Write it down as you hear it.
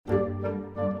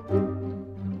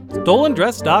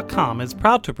StolenDress.com is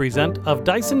proud to present Of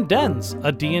Dice and Dens,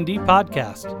 a D&D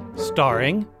podcast,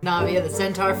 starring Navia the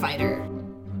Centaur Fighter,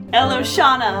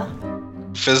 Eloshana,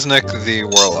 Fiznik the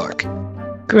Warlock,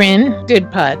 Grin, Good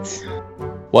Putz.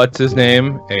 What's his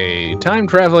name? A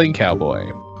time-traveling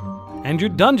cowboy. and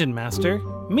your Dungeon Master,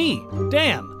 me,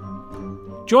 Dan.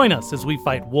 Join us as we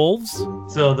fight wolves,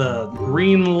 So the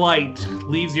green light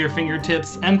leaves your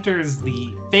fingertips, enters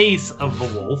the face of the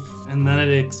wolf, and then it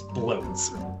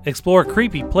explodes. explore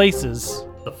creepy places.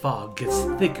 The fog gets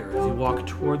thicker as you walk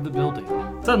toward the building.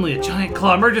 Suddenly, a giant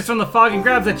claw emerges from the fog and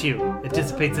grabs at you. It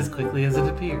dissipates as quickly as it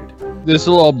appeared.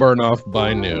 This'll all burn off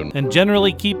by noon. And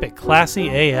generally keep it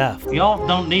classy AF. Y'all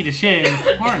don't need to shit in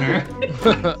the corner.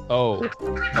 Oh,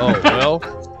 well.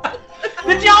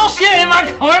 Did y'all shit in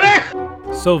my corner?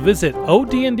 So visit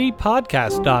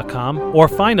odndpodcast.com or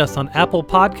find us on Apple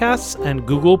Podcasts and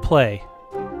Google Play.